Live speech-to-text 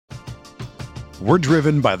We're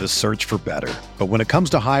driven by the search for better. But when it comes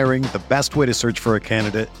to hiring, the best way to search for a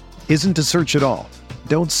candidate isn't to search at all.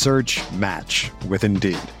 Don't search, match with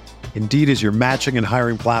Indeed. Indeed is your matching and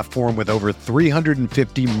hiring platform with over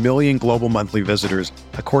 350 million global monthly visitors,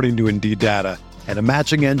 according to Indeed data, and a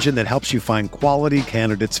matching engine that helps you find quality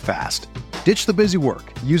candidates fast. Ditch the busy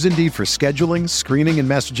work. Use Indeed for scheduling, screening, and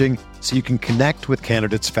messaging so you can connect with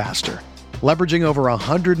candidates faster. Leveraging over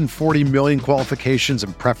 140 million qualifications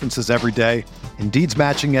and preferences every day, Indeed's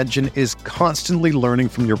matching engine is constantly learning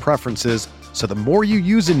from your preferences, so the more you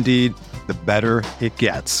use Indeed, the better it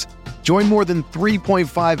gets. Join more than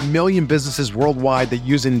 3.5 million businesses worldwide that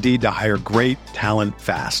use Indeed to hire great talent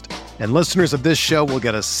fast. And listeners of this show will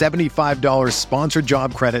get a $75 sponsored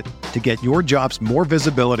job credit to get your jobs more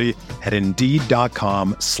visibility at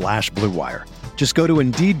Indeed.com/Blue Wire. Just go to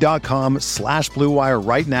Indeed.com/Blue Wire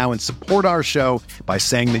right now and support our show by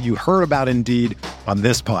saying that you heard about Indeed on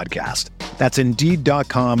this podcast. That's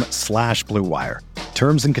Indeed.com/Blue Wire.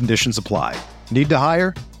 Terms and conditions apply. Need to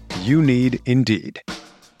hire? You need Indeed.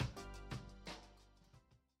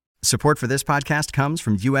 Support for this podcast comes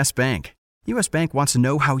from U.S. Bank. U.S. Bank wants to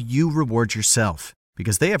know how you reward yourself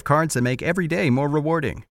because they have cards that make every day more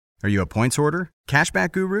rewarding. Are you a points hoarder,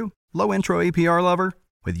 cashback guru, low intro APR lover?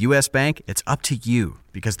 With U.S. Bank, it's up to you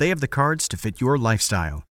because they have the cards to fit your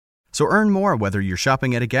lifestyle. So earn more whether you're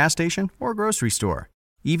shopping at a gas station or a grocery store,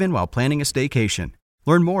 even while planning a staycation.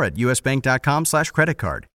 Learn more at usbank.com/credit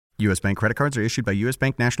card. U.S. Bank credit cards are issued by U.S.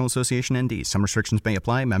 Bank National Association ND. Some restrictions may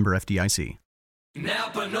apply. Member FDIC.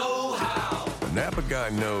 Napa know-how. The Napa guy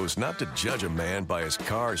knows not to judge a man by his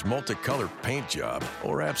car's multicolored paint job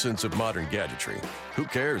or absence of modern gadgetry. Who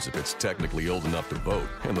cares if it's technically old enough to vote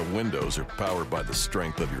and the windows are powered by the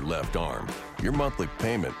strength of your left arm? Your monthly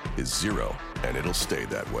payment is zero, and it'll stay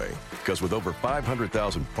that way. Because with over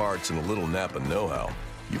 500,000 parts and a little Napa know-how,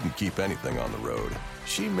 you can keep anything on the road.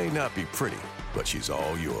 She may not be pretty, but she's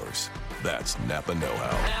all yours. That's Napa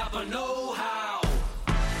know-how. Napa know-how.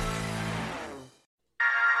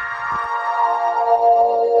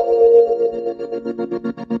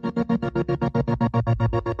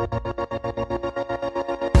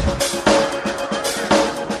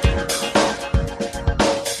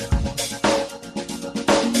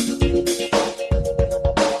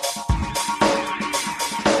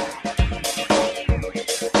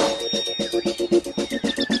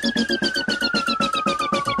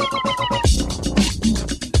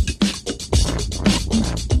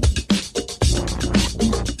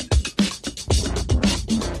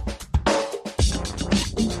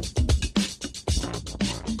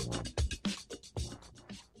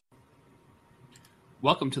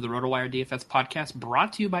 Welcome to the RotoWire DFS podcast,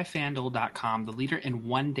 brought to you by FanDuel.com, the leader in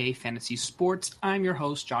one-day fantasy sports. I'm your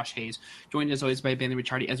host, Josh Hayes, joined as always by Benny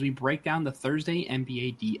Ricciardi as we break down the Thursday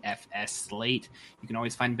NBA DFS slate. You can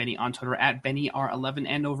always find Benny on Twitter at BennyR11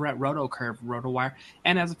 and over at RotoCurve, RotoWire,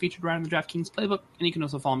 and as a featured writer in the DraftKings playbook. And you can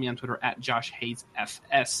also follow me on Twitter at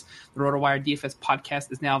JoshHayesFS. The RotoWire DFS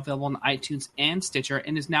podcast is now available on iTunes and Stitcher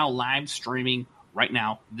and is now live streaming right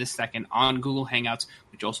now, this second, on Google Hangouts,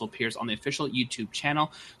 which also appears on the official YouTube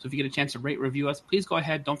channel. So if you get a chance to rate, review us, please go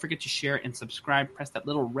ahead. Don't forget to share and subscribe. Press that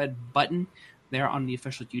little red button there on the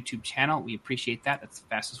official YouTube channel. We appreciate that. That's the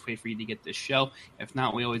fastest way for you to get this show. If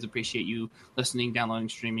not, we always appreciate you listening, downloading,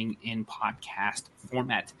 streaming in podcast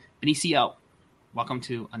format. Benicio, welcome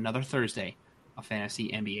to another Thursday of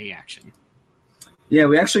fantasy NBA action. Yeah,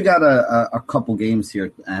 we actually got a couple games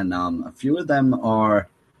here, and a few of them are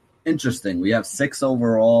interesting. We have 6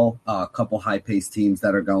 overall, a couple high-paced teams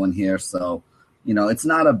that are going here. So, it's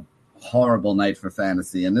not a horrible night for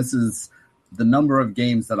fantasy. And this is the number of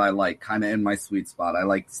games that I like, kind of in my sweet spot. I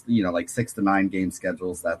like, like 6 to 9 game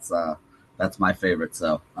schedules. That's my favorite.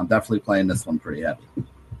 So I'm definitely playing this one pretty heavy.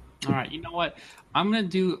 All right. You know what? I'm going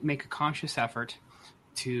to make a conscious effort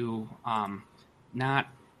to not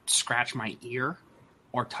scratch my ear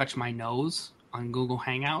or touch my nose on Google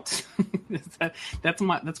Hangouts. That's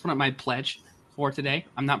one of my pledge for today.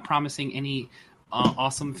 I'm not promising any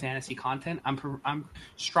awesome fantasy content. I'm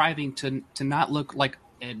striving to not look like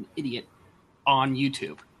an idiot on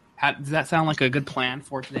YouTube. Does that sound like a good plan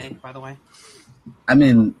for today, by the way? I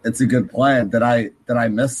mean, it's a good plan. Did I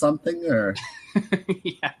miss something or?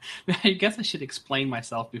 Yeah, I guess I should explain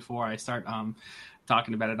myself before I start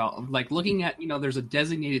talking about it all. Like looking at, there's a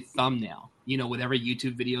designated thumbnail, with every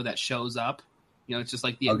YouTube video that shows up. It's just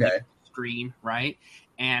like the screen, right?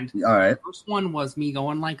 And all right. The first one was me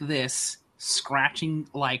going like this, scratching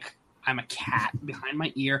like I'm a cat behind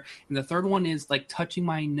my ear. And the third one is like touching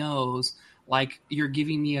my nose like you're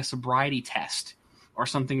giving me a sobriety test or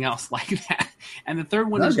something else like that. And the third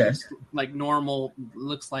one is just like normal,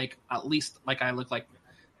 looks like at least like I look like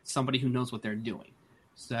somebody who knows what they're doing.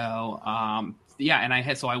 So I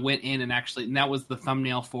went in and that was the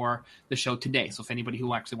thumbnail for the show today. So if anybody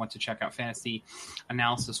who actually wants to check out fantasy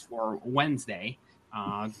analysis for Wednesday,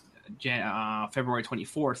 February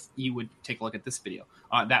 24th, you would take a look at this video,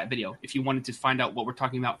 that video. If you wanted to find out what we're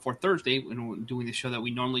talking about for Thursday, when we're doing the show that we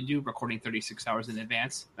normally do, recording 36 hours in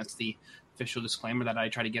advance, that's the official disclaimer that I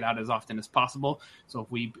try to get out as often as possible. So if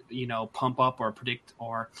we, pump up or predict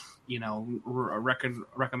or,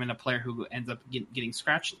 recommend a player who ends up getting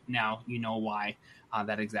scratched, now you know why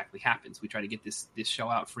that exactly happens. We try to get this show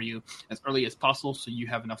out for you as early as possible so you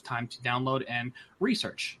have enough time to download and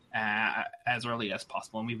research as early as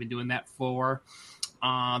possible. And we've been doing that for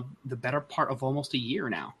the better part of almost a year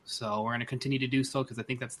now. So we're going to continue to do so because I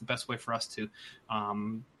think that's the best way for us to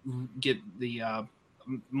get the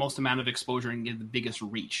most amount of exposure and get the biggest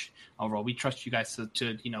reach overall. We trust you guys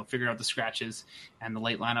to figure out the scratches and the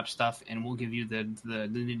late lineup stuff, and we'll give you the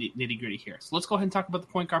nitty gritty here. So let's go ahead and talk about the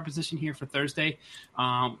point guard position here for Thursday.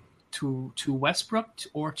 To Westbrook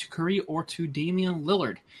or to Curry or to Damian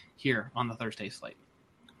Lillard here on the Thursday slate.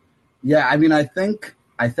 Yeah, I mean, I think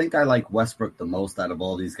I like Westbrook the most out of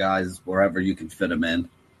all these guys, wherever you can fit him in.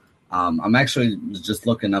 I'm actually just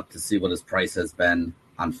looking up to see what his price has been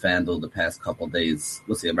on FanDuel the past couple of days.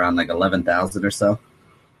 What's he, around like $11,000 or so?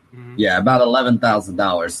 Mm-hmm. Yeah, about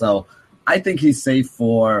 $11,000. So I think he's safe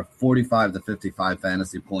for 45 to 55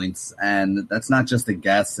 fantasy points. And that's not just a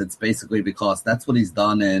guess. It's basically because that's what he's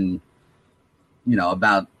done in,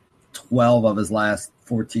 about 12 of his last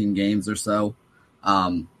 14 games or so.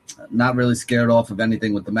 Not really scared off of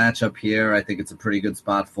anything with the matchup here. I think it's a pretty good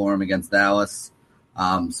spot for him against Dallas.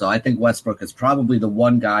 So I think Westbrook is probably the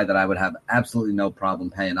one guy that I would have absolutely no problem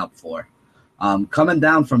paying up for. Coming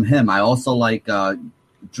down from him, I also like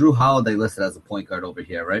Drew Holiday listed as a point guard over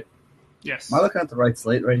here, right? Yes. Am I looking at the right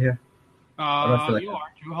slate right here? You are.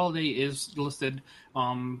 Drew Holiday is listed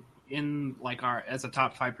in like as a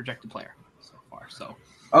top 5 projected player so far. So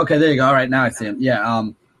okay, there you go. All right, now I see him. Yeah,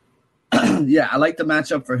 yeah, I like the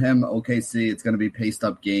matchup for him. OKC, it's going to be a paced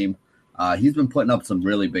up game. He's been putting up some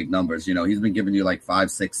really big numbers. He's been giving you like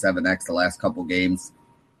 5, 6, 7x the last couple games.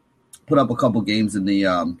 Put up a couple games in the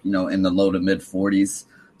in the low to mid 40s.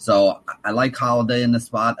 So I like Holiday in the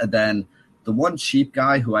spot. And then the one cheap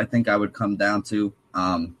guy who I think I would come down to,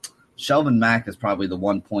 Shelvin Mack is probably the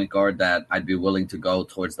one point guard that I'd be willing to go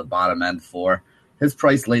towards the bottom end for. His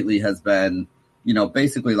price lately has been,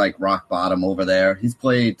 basically like rock bottom over there. He's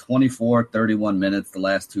played 24, 31 minutes the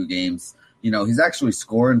last 2 games. He's actually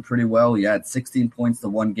scoring pretty well. He had 16 points the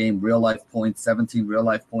one game, real-life points, 17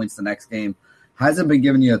 real-life points the next game. Hasn't been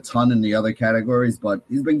giving you a ton in the other categories, but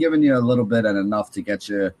he's been giving you a little bit and enough to get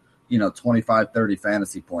you, 25, 30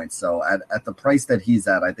 fantasy points. So at the price that he's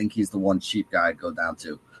at, I think he's the one cheap guy I'd go down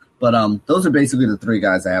to. But those are basically the 3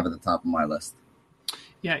 guys I have at the top of my list.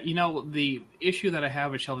 Yeah, the issue that I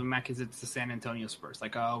have with Shelvin Mack is it's the San Antonio Spurs,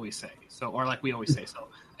 like I always say. So, or like we always say. So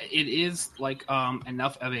it is like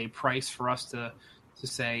enough of a price for us to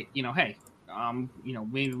say, hey,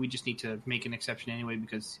 maybe we just need to make an exception anyway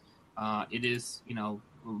because it is,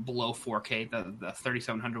 below 4K. The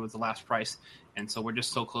 3,700 was the last price, and so we're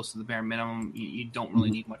just so close to the bare minimum. You don't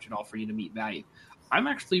really need much at all for you to meet value. I'm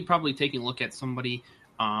actually probably taking a look at somebody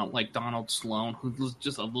like Donald Sloan, who was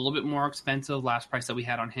just a little bit more expensive. Last price that we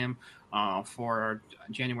had on him for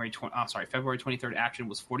February 23rd action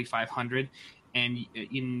was $4,500, and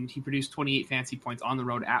he produced 28 fantasy points on the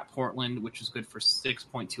road at Portland, which is good for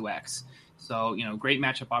 6.2x. So great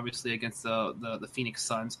matchup obviously against the Phoenix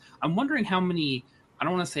Suns. I'm wondering how many. I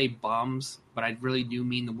don't want to say bums, but I really do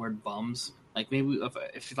mean the word bums. Like maybe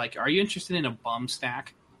if like, are you interested in a bum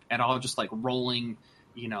stack at all? Just like rolling,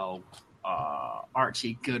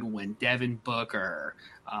 Archie Goodwin, Devin Booker,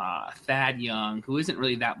 Thad Young, who isn't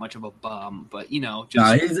really that much of a bum, but just no,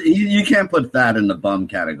 you can't put Thad in the bum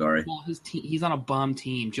category. Well, he's on a bum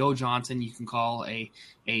team. Joe Johnson, you can call a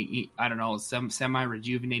I don't know, semi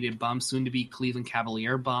rejuvenated bum, soon to be Cleveland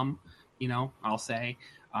Cavalier bum. I'll say,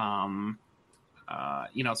 sort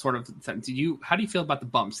of. How do you feel about the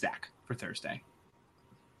bum stack for Thursday?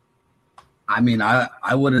 I mean,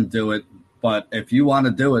 I wouldn't do it, but if you want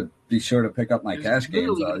to do it, be sure to pick up my cash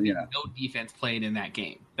games. No defense played in that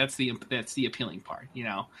game. That's the appealing part,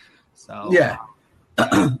 So yeah,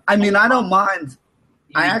 I mean, I don't mind.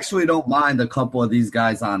 I actually don't mind a couple of these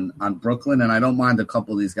guys on Brooklyn, and I don't mind a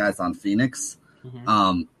couple of these guys on Phoenix.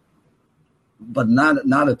 Mm-hmm. But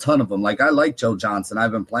not a ton of them. Like I like Joe Johnson.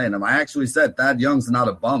 I've been playing him. I actually said Thad Young's not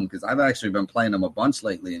a bum because I've actually been playing him a bunch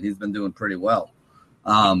lately, and he's been doing pretty well.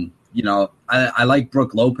 I like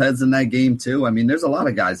Brook Lopez in that game too. I mean, there's a lot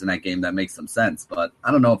of guys in that game that make some sense, but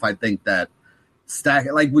I don't know if I think that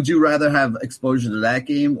would you rather have exposure to that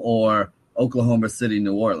game or Oklahoma City,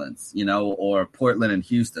 New Orleans, or Portland and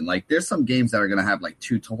Houston? Like, there's some games that are going to have like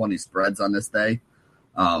 220 spreads on this day.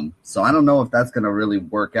 So I don't know if that's going to really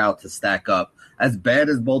work out to stack up. As bad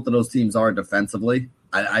as both of those teams are defensively,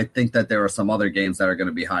 I think that there are some other games that are going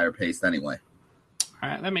to be higher paced anyway. All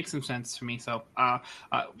right, that makes some sense to me. So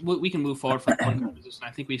we can move forward from the point guard position. I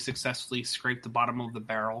think we successfully scraped the bottom of the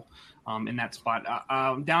barrel in that spot.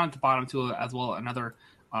 Down at the bottom, too, as well, another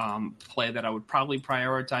play that I would probably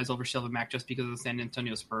prioritize over Shelvin Mack just because of the San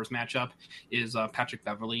Antonio Spurs matchup is Patrick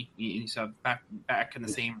Beverley. He's back in the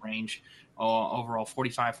same range overall,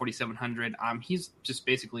 4,700. He's just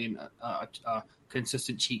basically a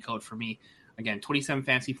consistent cheat code for me. Again, 27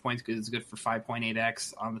 fantasy points is good for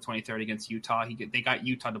 5.8x on the 23rd against Utah. They got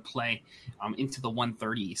Utah to play into the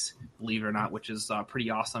 130s, believe it or not, which is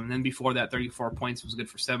pretty awesome. And then before that, 34 points was good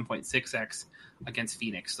for 7.6x against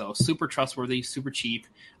Phoenix. So super trustworthy, super cheap.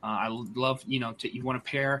 I love, you want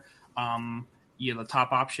to pair the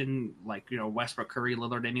top option like Westbrook, Curry,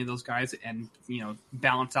 Lillard, any of those guys, and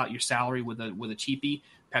balance out your salary with a cheapie.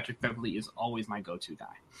 Patrick Beverley is always my go-to guy.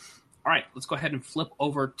 All right, let's go ahead and flip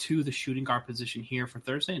over to the shooting guard position here for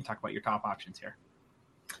Thursday and talk about your top options here.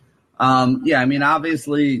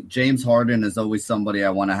 Obviously, James Harden is always somebody I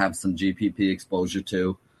want to have some GPP exposure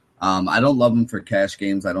to. I don't love him for cash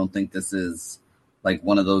games. I don't think this is like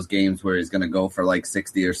one of those games where he's going to go for like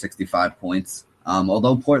 60 or 65 points.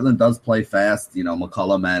 Although Portland does play fast,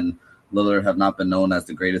 McCollum and Lillard have not been known as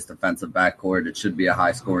the greatest defensive backcourt. It should be a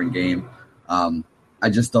high-scoring game. I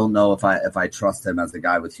just don't know if I trust him as the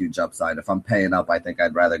guy with huge upside. If I'm paying up, I think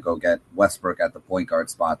I'd rather go get Westbrook at the point guard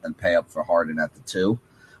spot than pay up for Harden at the 2.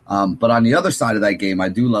 But on the other side of that game, I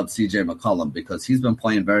do love CJ McCollum because he's been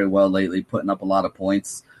playing very well lately, putting up a lot of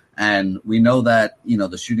points. And we know that,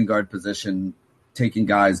 the shooting guard position, taking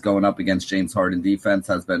guys going up against James Harden defense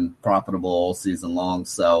has been profitable all season long.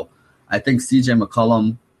 So I think CJ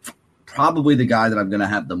McCollum, probably the guy that I'm going to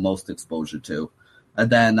have the most exposure to. And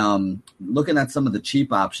then looking at some of the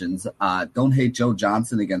cheap options, don't hate Joe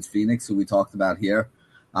Johnson against Phoenix, who we talked about here.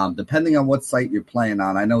 Depending on what site you're playing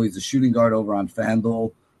on, I know he's a shooting guard over on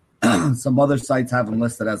FanDuel. Some other sites have him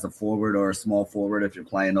listed as a forward or a small forward if you're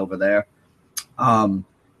playing over there.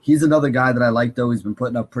 He's another guy that I like, though. He's been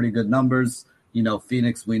putting up pretty good numbers.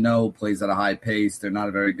 Phoenix, we know, plays at a high pace. They're not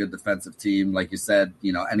a very good defensive team. Like you said,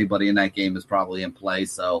 anybody in that game is probably in play.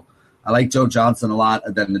 So I like Joe Johnson a lot.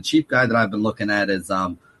 And then the cheap guy that I've been looking at is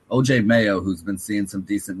OJ Mayo, who's been seeing some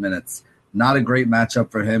decent minutes. Not a great matchup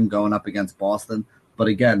for him going up against Boston. But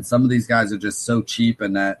again, some of these guys are just so cheap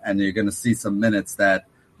and you're going to see some minutes that,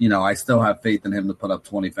 I still have faith in him to put up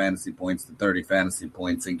 20 fantasy points to 30 fantasy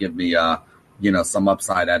points and give me, some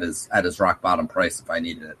upside at his rock bottom price if I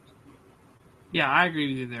needed it. Yeah, I agree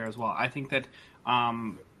with you there as well. I think that I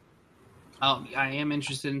am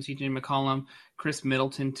interested in CJ McCollum. Chris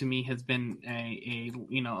Middleton to me has been a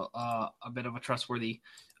bit of a trustworthy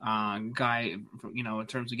guy, in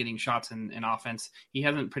terms of getting shots and offense. He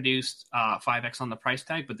hasn't produced 5x on the price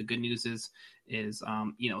tag, but the good news is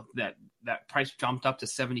that price jumped up to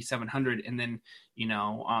 7,700, and then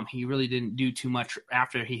he really didn't do too much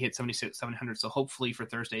after he hit 7,700. So hopefully for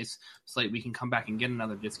Thursday's slate we can come back and get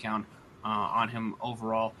another discount on him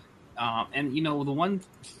overall. And the one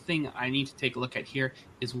thing I need to take a look at here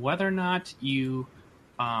is whether or not you,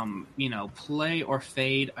 play or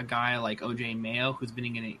fade a guy like OJ Mayo, who's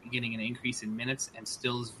been getting an increase in minutes and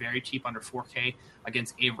still is very cheap under 4K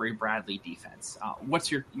against Avery Bradley defense.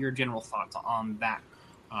 What's your general thoughts on that?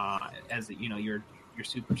 As your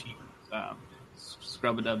super cheap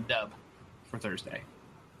scrub-a-dub for Thursday.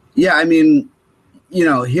 Yeah, I mean,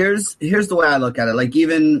 here's the way I look at it. Like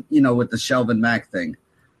even with the Shelvin Mack thing.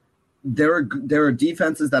 There are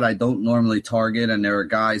defenses that I don't normally target, and there are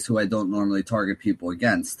guys who I don't normally target people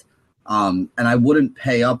against. And I wouldn't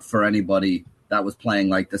pay up for anybody that was playing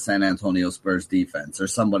like the San Antonio Spurs defense or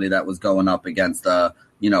somebody that was going up against a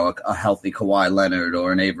healthy Kawhi Leonard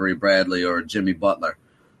or an Avery Bradley or a Jimmy Butler.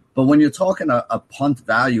 But when you're talking a punt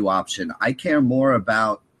value option, I care more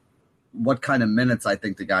about what kind of minutes I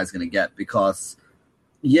think the guy's going to get because,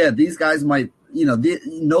 these guys might –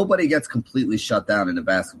 nobody gets completely shut down in a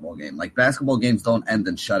basketball game. Like basketball games don't end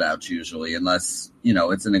in shutouts usually unless,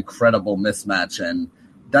 it's an incredible mismatch and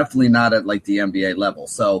definitely not at like the NBA level.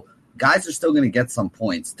 So guys are still going to get some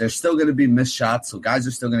points. There's still going to be missed shots. So guys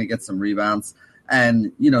are still going to get some rebounds.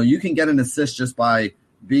 And, you can get an assist just by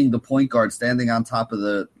being the point guard standing on top of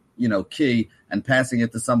the, key and passing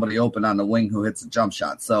it to somebody open on the wing who hits a jump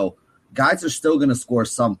shot. So, guys are still going to score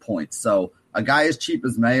some points. So a guy as cheap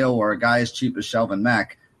as Mayo or a guy as cheap as Shelvin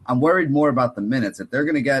Mack, I'm worried more about the minutes. If they're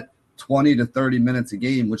going to get 20 to 30 minutes a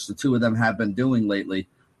game, which the two of them have been doing lately,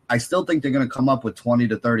 I still think they're going to come up with 20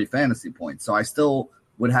 to 30 fantasy points. So I still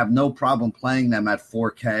would have no problem playing them at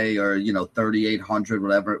 4K or,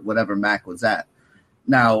 3,800, whatever Mac was at.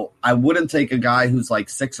 Now, I wouldn't take a guy who's like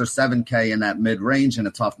 6 or 7K in that mid-range in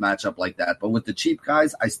a tough matchup like that. But with the cheap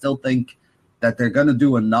guys, I still think that they're going to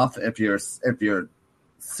do enough if you're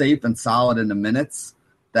safe and solid in the minutes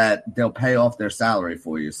that they'll pay off their salary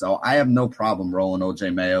for you. So I have no problem rolling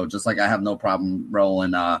OJ Mayo, just like I have no problem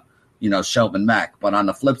rolling, Shelvin Mack. But on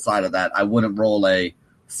the flip side of that, I wouldn't roll a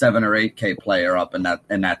 7 or 8K player up in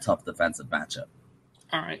that tough defensive matchup.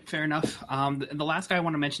 All right, fair enough. The last guy I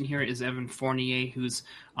want to mention here is Evan Fournier, who's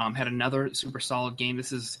had another super solid game.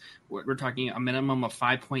 This is we're talking a minimum of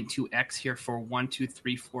 5.2x here for 1, 2,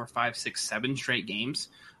 3, 4, 5, 6, 7 straight games.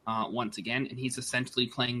 Once again, and he's essentially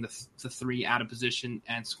playing the three out of position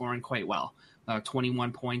and scoring quite well.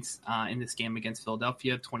 21 points in this game against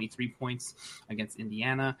Philadelphia, 23 points against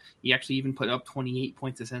Indiana. He actually even put up 28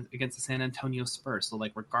 points against the San Antonio Spurs. So,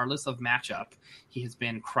 regardless of matchup, he has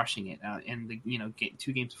been crushing it. And the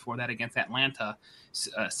 2 games before that against Atlanta,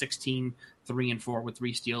 16, 3 and 4 with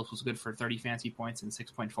 3 steals was good for 30 fantasy points and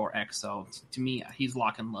 6.4x. So to me, he's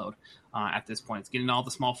lock and load at this point. It's getting all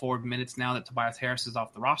the small forward minutes now that Tobias Harris is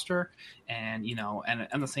off the roster, and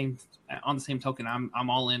on the same token, I'm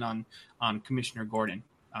all in on Commissioner Gordon,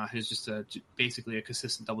 who's just basically a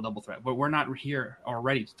consistent double threat. But we're not here or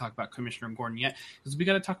ready to talk about Commissioner Gordon yet, because we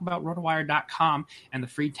got to talk about RotoWire.com and the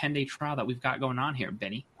free 10-day trial that we've got going on here,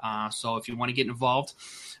 Benny. So if you want to get involved,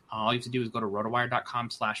 all you have to do is go to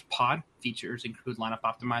rotowire.com/pod. Features include lineup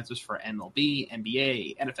optimizers for MLB,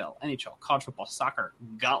 NBA, NFL, NHL, college football, soccer,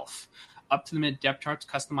 golf, up to the mid depth charts,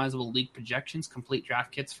 customizable league projections, complete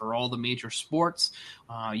draft kits for all the major sports.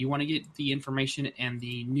 You want to get the information and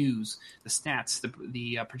the news, the stats,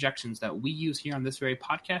 the projections that we use here on this very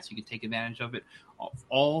podcast. You can take advantage of it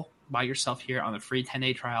all by yourself here on the free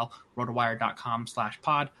 10-day trial,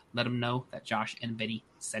 rotowire.com/pod. Let them know that Josh and Betty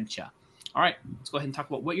sent you. All right, let's go ahead and talk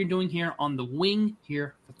about what you're doing here on the wing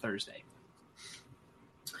here for Thursday.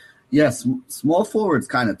 Yes, small forward's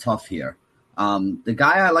kind of tough here. The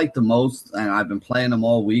guy I like the most, and I've been playing him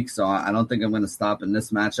all week, so I don't think I'm going to stop in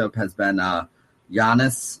this matchup, has been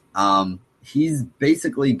Giannis. He's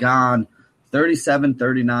basically gone 37,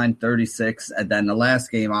 39, 36, and then the last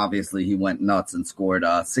game, obviously, he went nuts and scored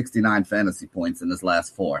 69 fantasy points in his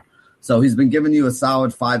last 4. So he's been giving you a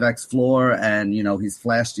solid 5x floor, and, he's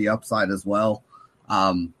flashed the upside as well.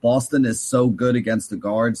 Boston is so good against the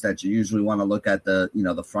guards that you usually want to look at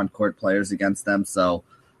the front court players against them. So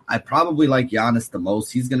I probably like Giannis the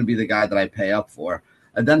most. He's going to be the guy that I pay up for.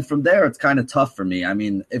 And then from there, it's kind of tough for me. I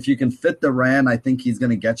mean, if you can fit Durant, I think he's going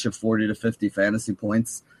to get you 40 to 50 fantasy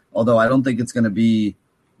points, although I don't think it's going to be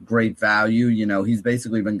great value. He's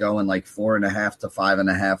basically been going like 4.5 to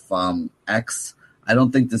 5.5 X. I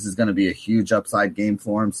don't think this is going to be a huge upside game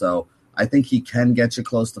for him. So I think he can get you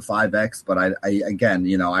close to 5X, but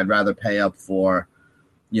I'd rather pay up for,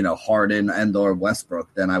 Harden and or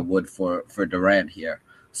Westbrook than I would for Durant here.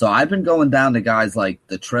 So I've been going down to guys like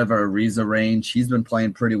the Trevor Ariza range. He's been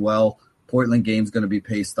playing pretty well. Portland game's going to be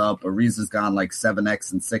paced up. Ariza's gone like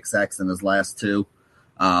 7X and 6X in his last 2.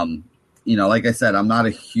 Like I said, I'm not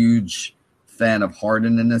a huge fan of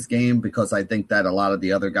Harden in this game because I think that a lot of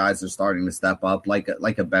the other guys are starting to step up, like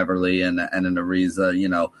a Beverly and an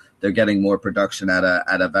Ariza. They're getting more production out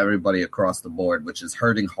of everybody across the board, which is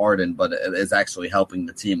hurting Harden, but it is actually helping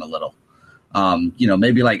the team a little.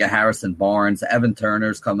 Maybe like a Harrison Barnes. Evan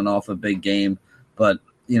Turner's coming off a big game, but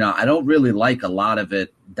I don't really like a lot of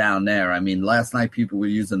it down there. I mean, last night people were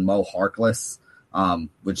using Mo Harkless,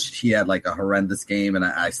 which he had like a horrendous game, and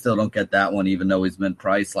I still don't get that one, even though he's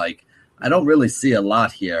mid-price. Like, I don't really see a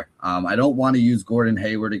lot here. I don't want to use Gordon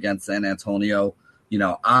Hayward against San Antonio.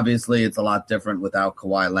 Obviously it's a lot different without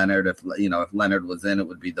Kawhi Leonard. If Leonard was in, it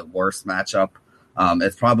would be the worst matchup.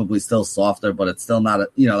 It's probably still softer, but it's still not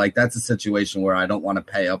that's a situation where I don't want to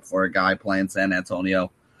pay up for a guy playing San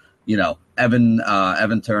Antonio.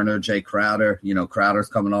 Evan Turner, Jay Crowder, Crowder's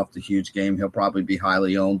coming off the huge game. He'll probably be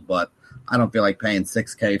highly owned, but I don't feel like paying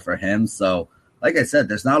 $6K for him. So like I said,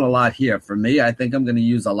 there's not a lot here. For me, I think I'm going to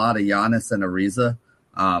use a lot of Giannis and Ariza,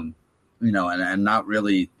 and not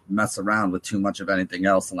really mess around with too much of anything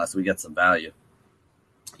else unless we get some value.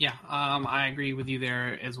 Yeah, I agree with you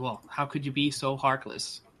there as well. How could you be so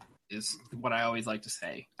heartless is what I always like to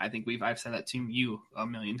say. I think I've said that to you a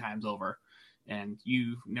million times over, and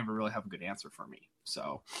you never really have a good answer for me.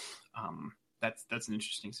 So, that's an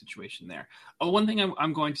interesting situation there. One thing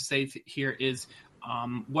I'm going to say here is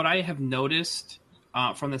what I have noticed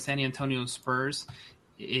from the San Antonio Spurs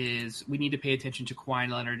is we need to pay attention to Kawhi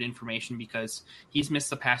Leonard information because he's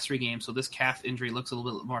missed the past 3 games. So this calf injury looks a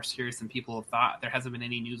little bit more serious than people have thought. There hasn't been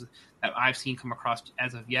any news that I've seen come across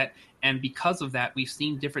as of yet. And because of that, we've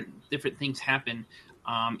seen different things happen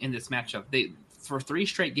in this matchup. For 3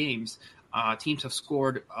 straight games, teams have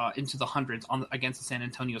scored into the hundreds against the San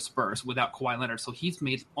Antonio Spurs without Kawhi Leonard. So he's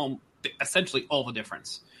made essentially all the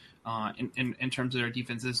difference. In terms of their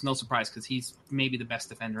defense, it's no surprise because he's maybe the best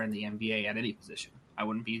defender in the NBA at any position. I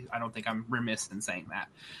don't think I'm remiss in saying that.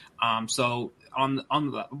 So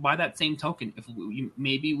by that same token, if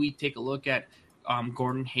maybe we take a look at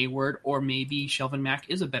Gordon Hayward, or maybe Shelvin Mack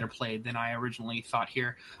is a better play than I originally thought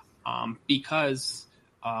here, because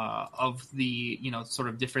of the sort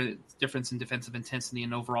of difference in defensive intensity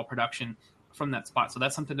and overall production from that spot. So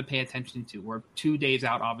that's something to pay attention to. We're 2 days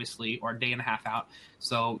out, obviously, or a day and a half out.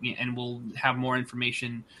 So, and we'll have more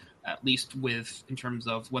information, at least in terms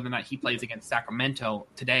of whether or not he plays against Sacramento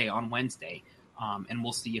today on Wednesday. And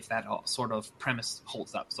we'll see if that sort of premise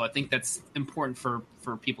holds up. So I think that's important for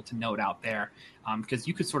people to note out there, because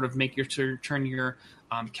you could sort of make turn your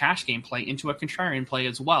cash game play into a contrarian play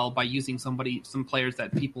as well by using some players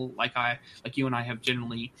that people like you and I have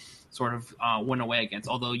generally sort of went away against.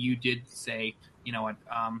 Although you did say,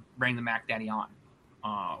 bring the Mac Daddy on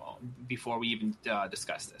before we even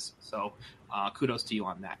discussed this. So kudos to you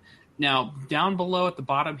on that. Now, down below at the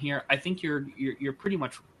bottom here, I think you're pretty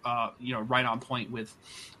much right on point with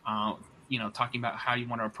talking about how you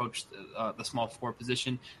want to approach the small forward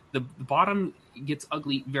position. The bottom gets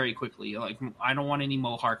ugly very quickly. Like, I don't want any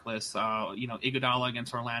Mo Harkless. Iguodala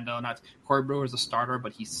against Orlando. Not Corey Brewer's a starter,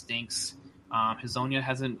 but he stinks. Hezonja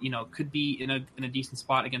hasn't, could be in a decent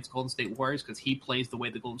spot against Golden State Warriors because he plays the way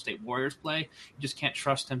the Golden State Warriors play. You just can't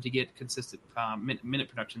trust him to get consistent minute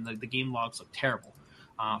production. The game logs look terrible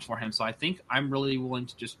for him. So I think I'm really willing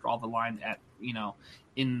to just draw the line at,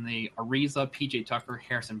 in the Ariza, PJ Tucker,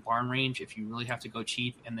 Harrison Barnes range if you really have to go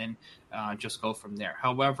cheap, and then just go from there.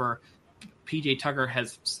 However, PJ Tucker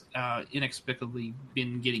has inexplicably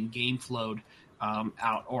been getting game flowed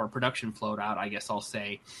out, or production flowed out, I guess I'll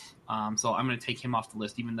say. So I'm going to take him off the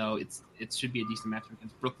list, even though it should be a decent matchup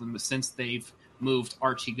against Brooklyn. But since they've moved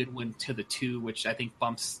Archie Goodwin to the 2, which I think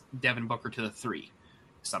bumps Devin Booker to the 3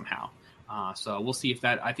 somehow. So we'll see if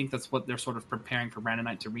that. I think that's what they're sort of preparing for Brandon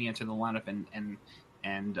Knight to re-enter the lineup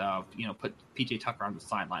and put PJ Tucker on the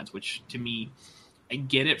sidelines. Which to me, I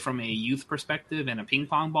get it from a youth perspective and a ping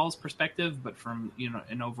pong balls perspective, but from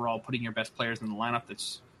an overall putting your best players in the lineup,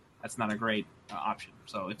 that's not a great option.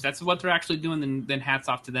 So if that's what they're actually doing, then hats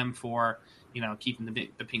off to them for keeping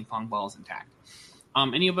the ping pong balls intact.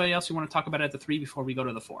 Anybody else you want to talk about at the 3 before we go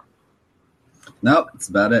to the 4? Nope, that's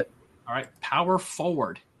about it. All right, power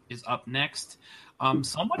forward is up next.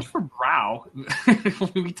 So much for Brow.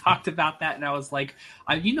 We talked about that, and I was like,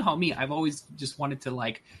 you know how me, I've always just wanted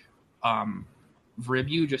to rib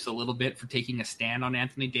you just a little bit for taking a stand on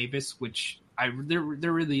Anthony Davis, which there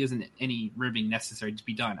really isn't any ribbing necessary to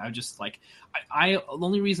be done. I was just like, the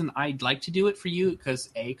only reason I'd like to do it for you because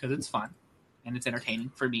it's fun and it's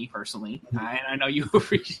entertaining for me personally, and I know you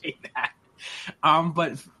appreciate that.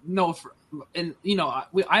 But no,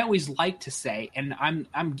 I always like to say, and I'm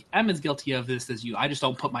as guilty of this as you. I just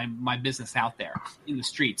don't put my business out there in the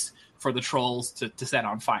streets for the trolls to set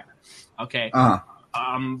on fire. Okay.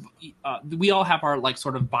 We all have our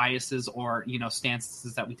sort of biases or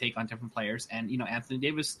stances that we take on different players, and Anthony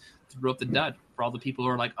Davis threw up the dud for all the people who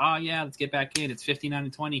are like, oh yeah, let's get back in. It's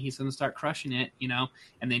 59-20. He's going to start crushing it,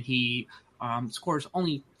 and then he scores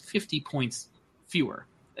only 50 points fewer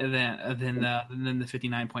than the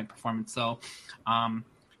 59-point performance. So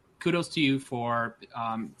kudos to you for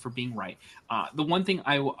being right. The one thing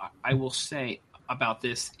I will say about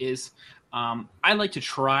this is I like to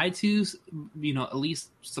try to at least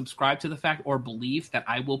subscribe to the fact or believe that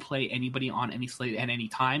I will play anybody on any slate at any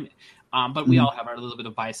time, but we all have our little bit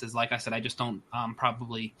of biases. Like I said, I just don't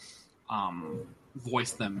probably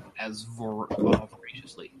voice them as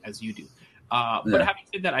voraciously as you do. But having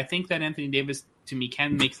said that, I think that Anthony Davis to me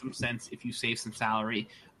can make some sense if you save some salary.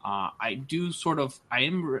 I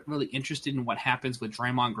am really interested in what happens with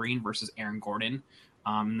Draymond Green versus Aaron Gordon.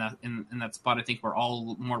 In that spot, I think we're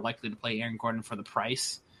all more likely to play Aaron Gordon for the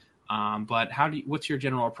price. But what's your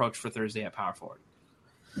general approach for Thursday at power forward?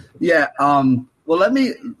 Yeah. Well, let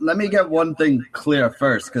me get one thing clear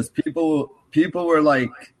first, because people were like,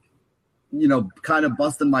 kind of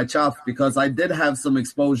busting my chops because I did have some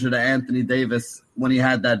exposure to Anthony Davis when he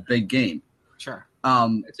had that big game. Sure.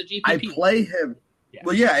 It's a GPP. Yeah.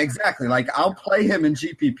 Well, yeah, exactly. Like, I'll play him in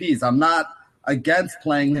GPPs. I'm not against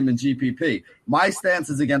playing him in GPP. My stance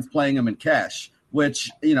is against playing him in cash, which,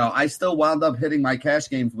 I still wound up hitting my cash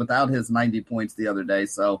games without his 90 points the other day.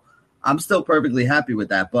 So I'm still perfectly happy with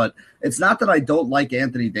that. But it's not that I don't like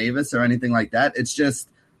Anthony Davis or anything like that. It's just,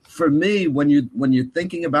 for me, when you're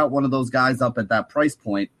thinking about one of those guys up at that price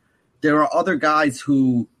point, there are other guys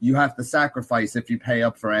who you have to sacrifice if you pay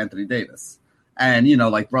up for Anthony Davis. And,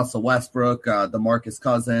 like Russell Westbrook, DeMarcus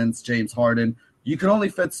Cousins, James Harden, you can only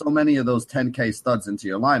fit so many of those 10K studs into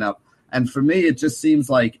your lineup. And for me, it just seems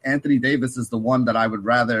like Anthony Davis is the one that I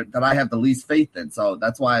have the least faith in. So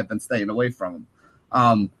that's why I've been staying away from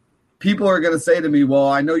him. People are going to say to me, well,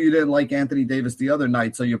 I know you didn't like Anthony Davis the other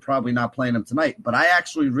night, so you're probably not playing him tonight. But I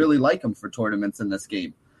actually really like him for tournaments in this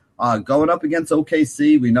game. Going up against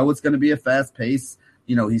OKC, we know it's going to be a fast pace.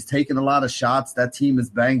 He's taking a lot of shots. That team is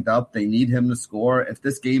banged up. They need him to score. If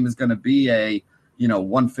this game is going to be a,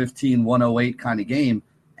 115, 108 kind of game,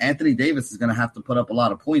 Anthony Davis is going to have to put up a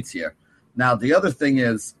lot of points here. Now, the other thing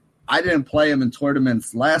is, I didn't play him in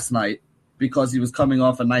tournaments last night because he was coming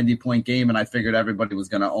off a 90-point game, and I figured everybody was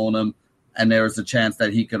going to own him, and there was a chance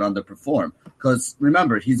that he could underperform. Because,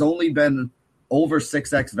 remember, he's only been over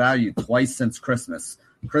 6x value twice since Christmas.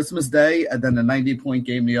 Christmas Day and then the 90-point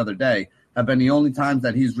game the other day have been the only times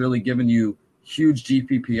that he's really given you huge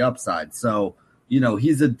GPP upside. So,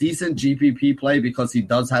 he's a decent GPP play because he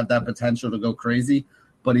does have that potential to go crazy,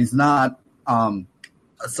 but he's not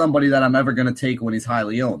somebody that I'm ever going to take when he's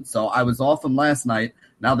highly owned. So I was off him last night.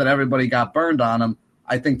 Now that everybody got burned on him,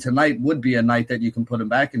 I think tonight would be a night that you can put him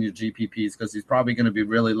back in your GPPs because he's probably going to be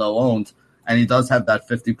really low owned, and he does have that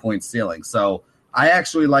 50-point ceiling. So I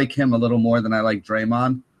actually like him a little more than I like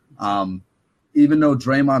Draymond. Even though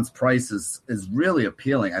Draymond's price is really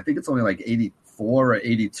appealing. I think it's only like 84 or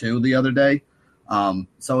 82 the other day.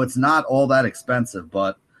 So it's not all that expensive,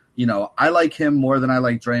 but I like him more than I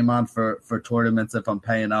like Draymond for tournaments if I'm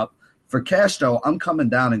paying up. For cash, though, I'm coming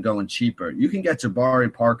down and going cheaper. You can get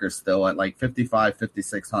Jabari Parker still at like 55,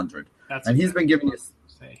 5,600. And he's been giving you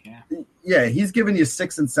he's giving you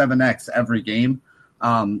 6 and 7x every game.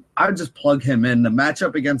 I would just plug him in. The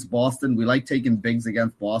matchup against Boston, we like taking bigs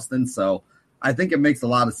against Boston, so I think it makes a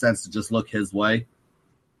lot of sense to just look his way.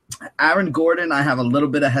 Aaron Gordon, I have a little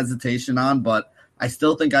bit of hesitation on, but I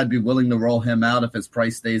still think I'd be willing to roll him out if his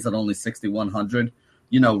price stays at only 6,100.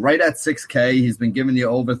 Right at 6K, he's been giving you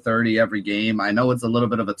over 30 every game. I know it's a little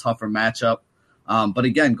bit of a tougher matchup, but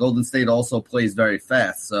again, Golden State also plays very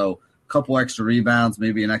fast, so a couple extra rebounds,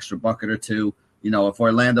 maybe an extra bucket or two. If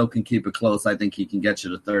Orlando can keep it close, I think he can get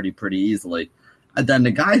you to 30 pretty easily. And then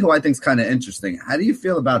the guy who I think is kind of interesting, how do you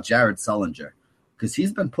feel about Jared Sullinger? Because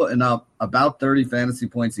he's been putting up about 30 fantasy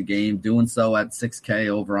points a game, doing so at 6K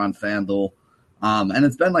over on FanDuel. And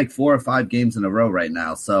it's been like 4 or 5 games in a row right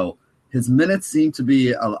now. So his minutes seem to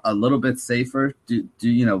be a little bit safer.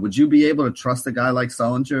 Would you be able to trust a guy like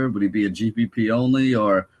Sullinger? Would he be a GPP only,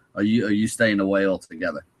 or are you staying away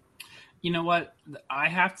altogether? You know what? I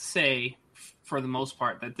have to say, for the most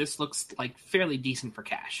part, that this looks like fairly decent for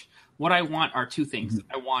cash. What I want are two things.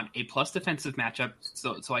 I want a plus defensive matchup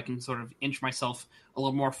so I can sort of inch myself a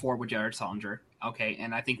little more forward with Jared Sullinger. Okay,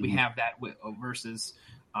 and I think we have that versus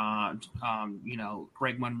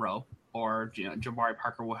Greg Monroe or Jabari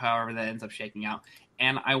Parker, however that ends up shaking out.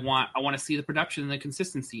 And I want to see the production and the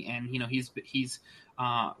consistency. And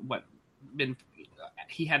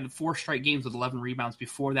he had 4 straight games with 11 rebounds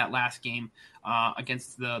before that last game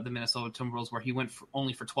against the Minnesota Timberwolves, where he went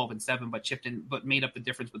only for 12 and 7, but made up the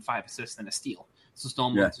difference with 5 assists and a steal. So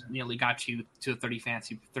still nearly got you to a 30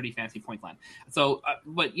 fantasy point line. So,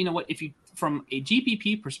 but you know what? If you, from a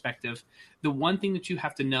GPP perspective, the one thing that you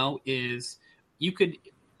have to know is you could,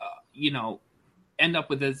 end up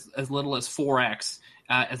with as little as 4x.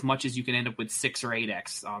 As much as you can end up with 6 or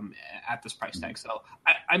 8x at this price tag. So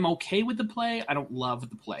I'm okay with the play. I don't love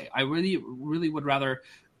the play. I really, really would rather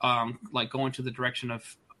go into the direction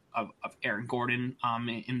of Aaron Gordon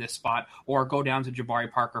in this spot, or go down to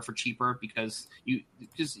Jabari Parker for cheaper, because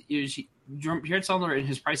Jared Sullinger and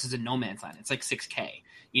his price is in no man's land. It's like 6K,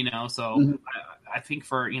 So I think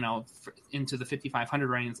for into the 5,500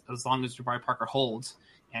 range, as long as Jabari Parker holds.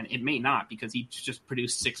 And it may not, because he just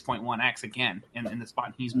produced 6.1x again in the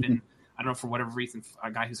spot. He's been, I don't know, for whatever reason, a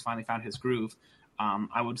guy who's finally found his groove.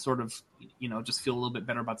 I would sort of, just feel a little bit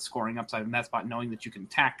better about the scoring upside in that spot, knowing that you can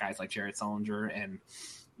attack guys like Jared Sullinger and,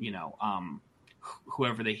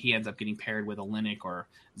 whoever he ends up getting paired with, Olynyk or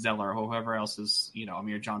Zeller or whoever else is,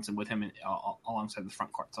 Amir Johnson with him alongside the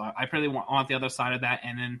front court. So I really want the other side of that.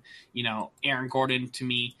 And then, Aaron Gordon, to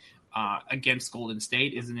me, against Golden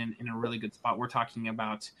State is in a really good spot. We're talking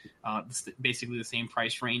about basically the same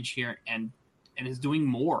price range here, and is doing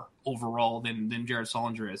more overall than Jared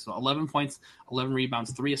Sullinger is. So 11 points, 11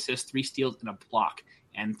 rebounds, 3 assists, 3 steals, and a block.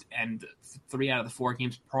 And 3 out of the 4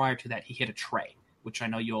 games prior to that, he hit a tray, which I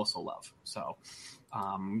know you also love. So,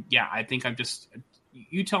 I think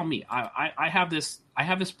you tell me. I have this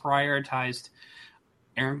prioritized: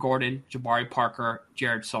 Aaron Gordon, Jabari Parker,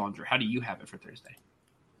 Jared Sullinger. How do you have it for Thursday?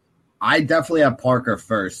 I definitely have Parker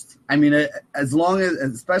first. I mean,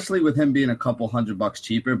 especially with him being a couple $100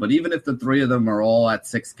 cheaper, but even if the 3 of them are all at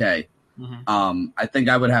 $6K, I think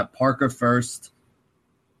I would have Parker first.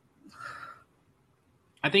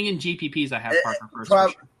 I think in GPPs I have Parker first. For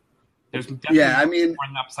sure. There's definitely more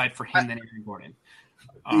upside for him than Aaron Gordon.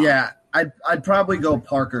 I'd probably go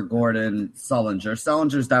Parker, Gordon, Sullinger.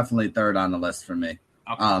 Sullinger's definitely third on the list for me.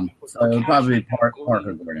 Okay. So it would probably be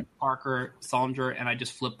Parker, Gordon. Parker, Sullinger, and I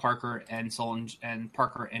just flip Parker and Sullinger and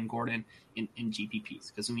Parker and Gordon in GPPs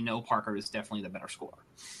because we know Parker is definitely the better scorer.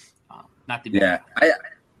 Not the better.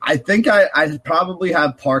 I think I'd probably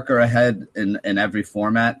have Parker ahead in every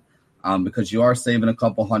format because you are saving a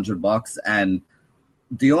couple $100, and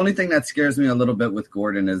the only thing that scares me a little bit with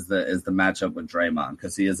Gordon is the matchup with Draymond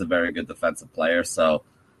because he is a very good defensive player. So,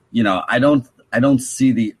 I don't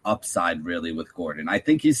see the upside really with Gordon. I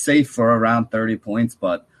think he's safe for around 30 points,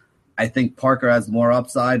 but I think Parker has more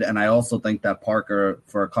upside, and I also think that Parker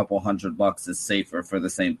for a couple $100 is safer for the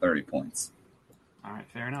same 30 points. All right,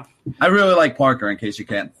 fair enough. I really like Parker in case you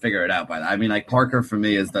can't figure it out by that. I mean, like Parker for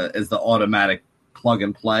me is the automatic plug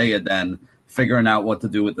and play, and then figuring out what to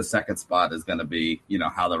do with the second spot is going to be,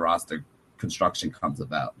 how the roster construction comes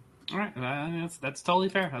about. All right, that's totally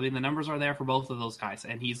fair. I mean, the numbers are there for both of those guys,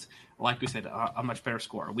 and he's, like we said, a much better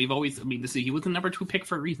scorer. He was the number 2 pick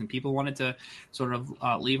for a reason. People wanted to sort of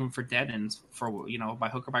leave him for dead, and by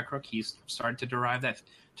hook or by crook, he's started to derive that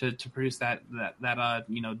to produce that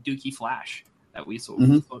Dookie flash that we sort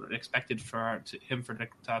of expected him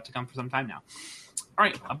to come for some time now. All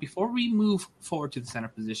right, before we move forward to the center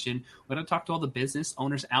position, we're going to talk to all the business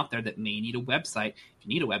owners out there that may need a website. If you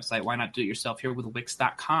need a website, why not do it yourself here with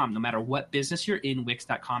Wix.com? No matter what business you're in,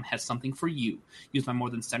 Wix.com has something for you. Used by more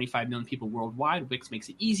than 75 million people worldwide, Wix makes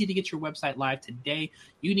it easy to get your website live today.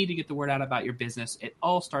 You need to get the word out about your business. It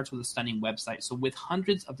all starts with a stunning website. So with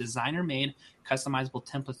hundreds of designer-made, customizable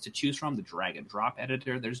templates to choose from, the drag-and-drop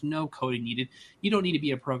editor, there's no coding needed. You don't need to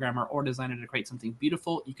be a programmer or designer to create something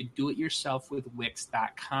beautiful. You can do it yourself with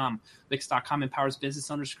Wix.com. Wix.com empowers business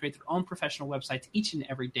owners to create their own professional websites each and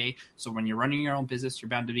every day. So when you're running your own business, you're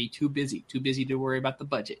bound to be too busy to worry about the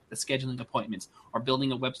budget, the scheduling appointments, or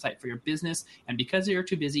building a website for your business. And because you're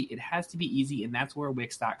too busy, it has to be easy, and that's where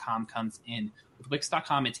Wix.com comes in. With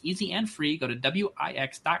Wix.com, it's easy and free. Go to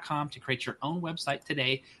Wix.com to create your own website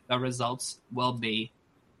today. The results will be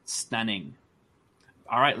stunning.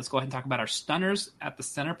 All right, let's go ahead and talk about our stunners at the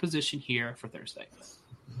center position here for Thursday.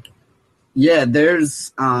 Yeah,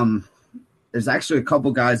 there's actually a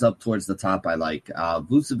couple guys up towards the top I like.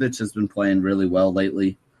 Vucevic has been playing really well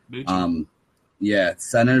lately.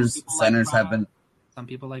 Centers have been. Some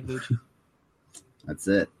people like Vucevic. That's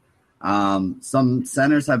it. Some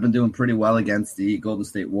centers have been doing pretty well against the Golden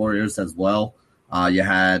State Warriors as well. You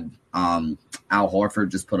had Al Horford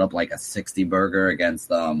just put up like a 60 burger against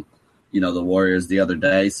the Warriors the other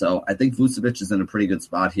day. So I think Vucevic is in a pretty good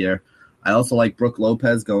spot here. I also like Brook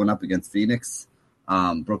Lopez going up against Phoenix.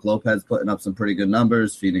 Brook Lopez putting up some pretty good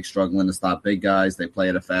numbers. Phoenix struggling to stop big guys. They play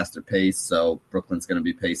at a faster pace, so Brooklyn's going to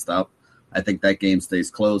be paced up. I think that game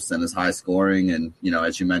stays close and is high scoring, and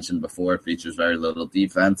as you mentioned before, it features very little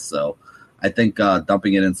defense. So I think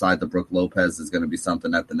dumping it inside the Brook Lopez is going to be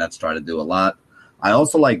something that the Nets try to do a lot. I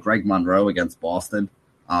also like Greg Monroe against Boston.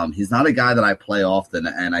 He's not a guy that I play often,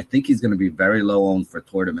 and I think he's going to be very low owned for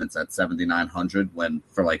tournaments at $7,900 when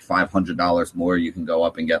for like $500 more you can go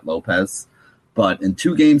up and get Lopez. But in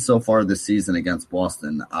 2 games so far this season against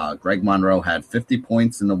Boston, Greg Monroe had 50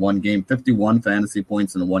 points in the one game, 51 fantasy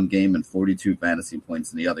points in the one game, and 42 fantasy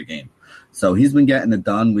points in the other game. So he's been getting it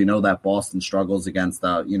done. We know that Boston struggles against,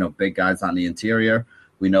 big guys on the interior.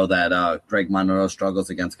 We know that Greg Monroe struggles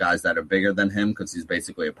against guys that are bigger than him because he's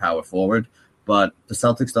basically a power forward. But the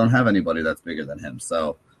Celtics don't have anybody that's bigger than him.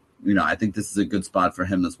 So, I think this is a good spot for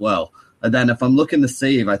him as well. And then if I'm looking to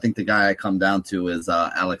save, I think the guy I come down to is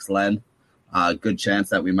Alex Len. Good chance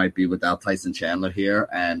that we might be without Tyson Chandler here.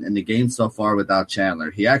 And in the game so far without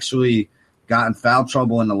Chandler, he actually got in foul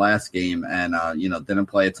trouble in the last game and, didn't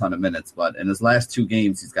play a ton of minutes. But in his last 2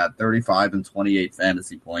 games, he's got 35 and 28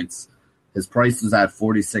 fantasy points. His price is at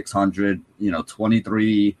 4,600,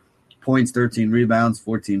 23 points, 13 rebounds,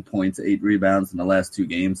 14 points, 8 rebounds in the last 2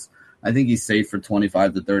 games. I think he's safe for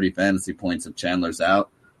 25 to 30 fantasy points if Chandler's out.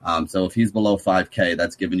 So if he's below 5K,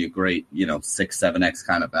 that's giving you great, 6-7X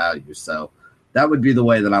kind of value. So that would be the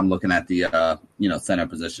way that I'm looking at the, center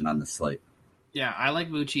position on the slate. Yeah, I like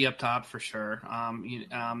Vucci up top for sure.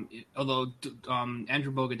 Although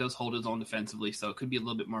Andrew Bogut does hold his own defensively, so it could be a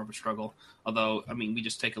little bit more of a struggle. Although, I mean, we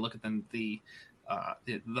just take a look at the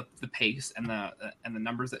pace and the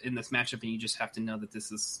numbers in this matchup, and you just have to know that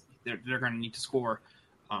they're going to need to score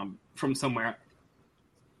from somewhere.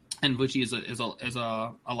 And Vucci is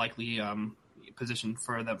a likely position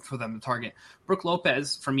for them to target. Brook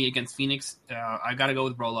Lopez for me against Phoenix, I got to go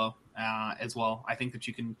with Rolo as well. I think that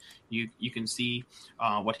you can see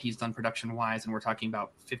what he's done production wise, and we're talking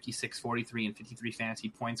about 56, 43, and 53 fantasy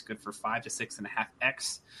points, good for 5 to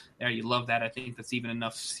 6.5x. There, you love that. I think that's even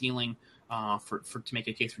enough ceiling to make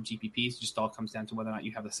a case for GPPs. It just all comes down to whether or not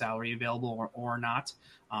you have the salary available or not.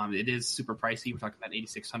 It is super pricey. We're talking about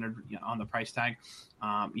 $8,600 on the price tag,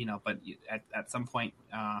 but at some point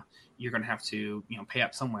you're going to have to pay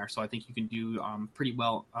up somewhere. So I think you can do pretty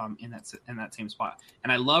well in that same spot.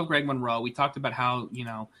 And I love Greg Monroe. We talked about how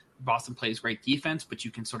Boston plays great defense, but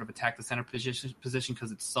you can sort of attack the center position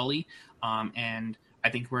because it's Sully. And I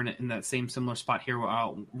think we're in that same similar spot here.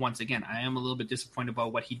 Once again, I am a little bit disappointed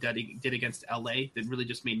about what he did against LA. That really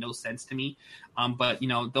just made no sense to me. But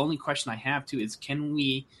the only question I have too is, can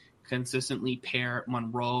we consistently pair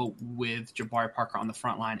Monroe with Jabari Parker on the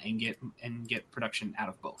front line and get production out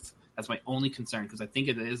of both? That's my only concern, because I think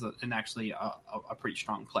it is actually a pretty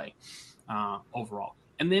strong play overall.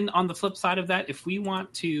 And then on the flip side of that, if we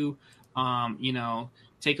want to,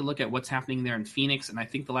 take a look at what's happening there in Phoenix, and I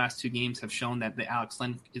think the last two games have shown that the Alex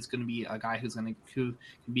Len is going to be a guy who can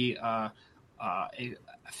be a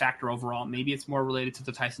factor overall. Maybe it's more related to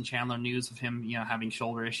the Tyson Chandler news of him, having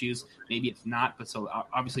shoulder issues. Maybe it's not, but so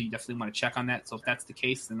obviously you definitely want to check on that. So if that's the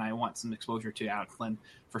case, then I want some exposure to Alex Len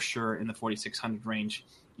for sure in the 4,600 range.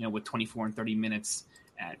 With 24 and 30 minutes.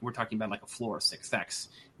 We're talking about like a floor of 6x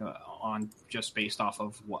on just based off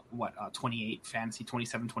of what 28 fantasy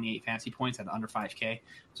points at under 5K.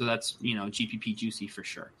 So that's GPP juicy for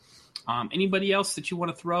sure. Anybody else that you want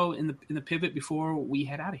to throw in the pivot before we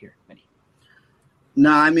head out of here, Benny? No,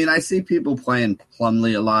 I mean, I see people playing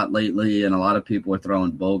Plumlee a lot lately, and a lot of people are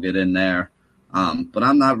throwing Bogut in there. But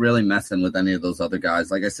I'm not really messing with any of those other guys.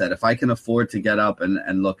 Like I said, if I can afford to get up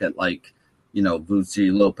and look at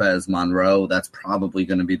Vucci, Lopez, Monroe, that's probably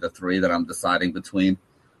going to be the three that I'm deciding between.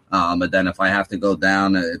 But then if I have to go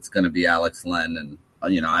down, it's going to be Alex Len. And,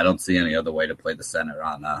 I don't see any other way to play the center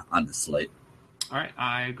on the slate. All right.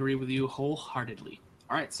 I agree with you wholeheartedly.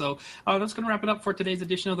 All right. So that's going to wrap it up for today's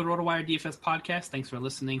edition of the RotoWire DFS podcast. Thanks for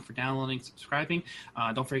listening, for downloading, subscribing.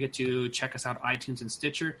 Don't forget to check us out on iTunes and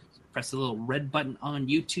Stitcher. Press the little red button on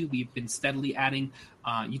YouTube. We've been steadily adding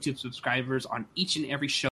YouTube subscribers on each and every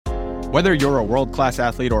show. Whether you're a world-class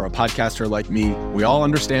athlete or a podcaster like me, we all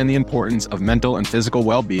understand the importance of mental and physical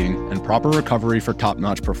well-being and proper recovery for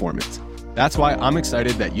top-notch performance. That's why I'm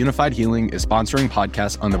excited that Unified Healing is sponsoring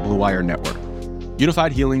podcasts on the Blue Wire Network.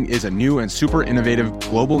 Unified Healing is a new and super innovative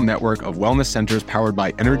global network of wellness centers powered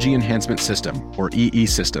by Energy Enhancement System, or EE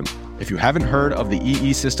System. If you haven't heard of the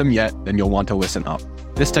EE System yet, then you'll want to listen up.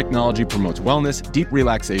 This technology promotes wellness, deep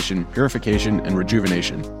relaxation, purification, and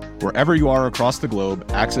rejuvenation. Wherever you are across the globe,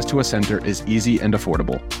 access to a center is easy and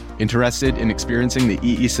affordable. Interested in experiencing the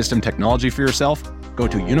EE System technology for yourself? Go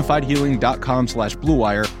to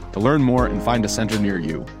unifiedhealing.com/bluewire to learn more and find a center near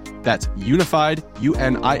you. That's unified,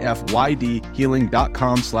 UNIFYD,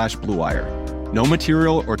 healing.com/bluewire. No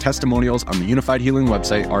material or testimonials on the Unified Healing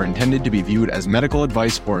website are intended to be viewed as medical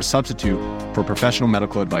advice or a substitute for professional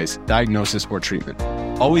medical advice, diagnosis, or treatment.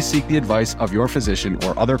 Always seek the advice of your physician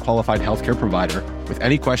or other qualified healthcare provider with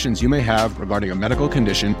any questions you may have regarding a medical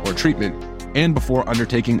condition or treatment, and before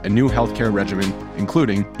undertaking a new healthcare regimen,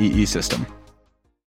 including EE System.